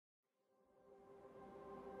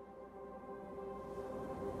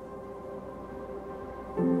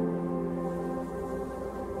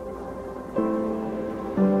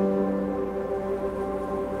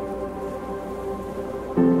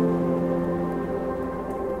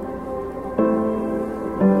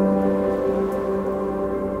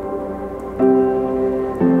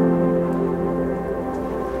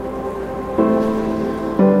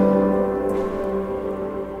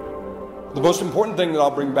most important thing that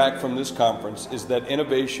I'll bring back from this conference is that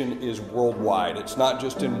innovation is worldwide. It's not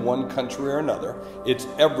just in one country or another. It's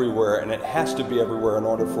everywhere, and it has to be everywhere in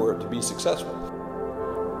order for it to be successful.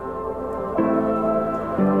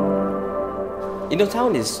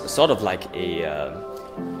 InnoTown is sort of like a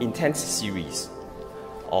intense series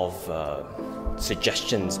of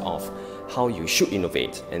suggestions of how you should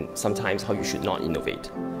innovate and sometimes how you should not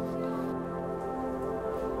innovate.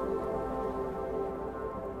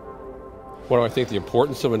 What do I think the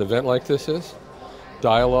importance of an event like this is?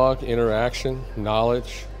 Dialogue, interaction,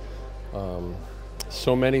 knowledge,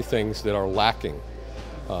 so many things that are lacking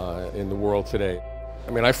in the world today.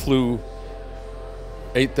 I mean, I flew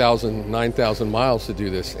 8,000, 9,000 miles to do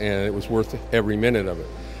this, and it was worth every minute of it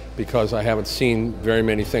because I haven't seen very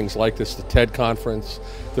many things like this. The TED conference,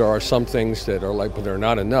 there are some things that are like, but they're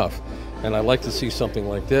not enough. And I'd like to see something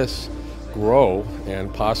like this grow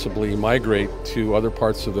and possibly migrate to other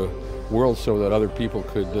parts of the world so that other people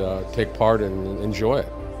could take part and enjoy it.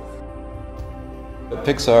 At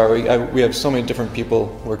Pixar, we have so many different people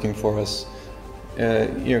working for us,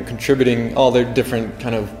 contributing all their different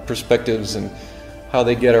kind of perspectives and how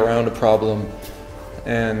they get around a problem,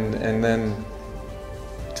 and then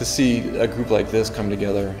to see a group like this come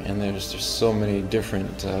together, and there's so many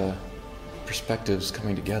different perspectives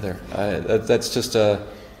coming together. That's just a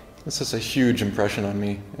huge impression on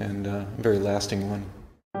me, and a very lasting one.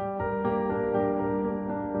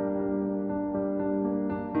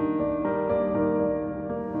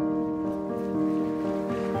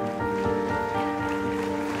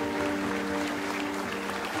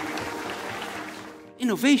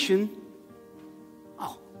 Innovation,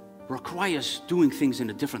 requires doing things in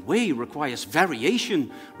a different way, requires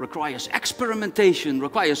variation, requires experimentation,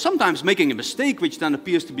 requires sometimes making a mistake which then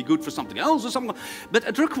appears to be good for something else or something, but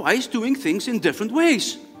it requires doing things in different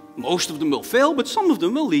ways. Most of them will fail, but some of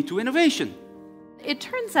them will lead to innovation. It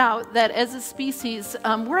turns out that as a species,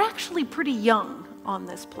 we're actually pretty young on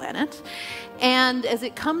this planet, and as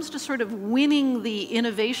it comes to sort of winning the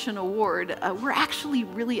innovation award, we're actually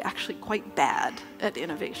quite bad at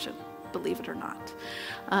innovation, believe it or not.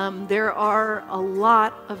 There are a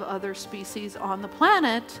lot of other species on the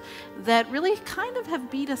planet that really kind of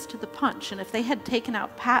have beat us to the punch, and if they had taken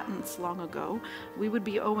out patents long ago, we would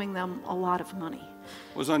be owing them a lot of money.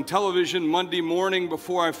 I was on television Monday morning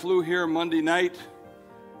before I flew here Monday night,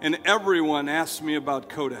 and everyone asked me about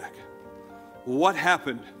Kodak. What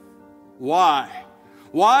happened? Why?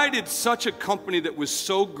 Why did such a company that was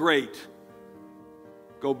so great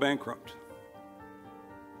go bankrupt?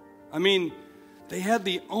 I mean, they had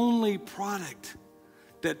the only product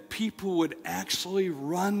that people would actually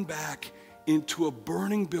run back into a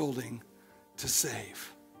burning building to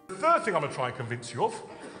save. The third thing I'm going to try and convince you of,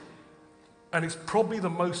 and it's probably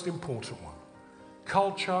the most important one,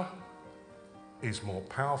 culture is more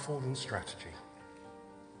powerful than strategy.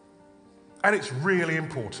 And it's really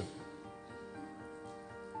important.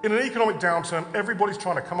 In an economic downturn, everybody's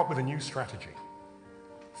trying to come up with a new strategy.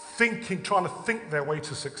 Trying to think their way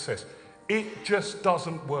to success. It just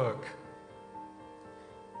doesn't work.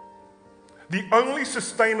 The only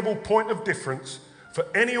sustainable point of difference for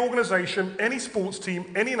any organization, any sports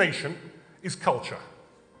team, any nation is culture.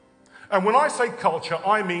 And when I say culture,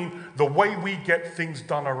 I mean the way we get things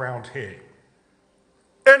done around here.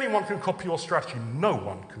 Anyone can copy your strategy. No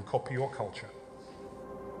one can copy your culture.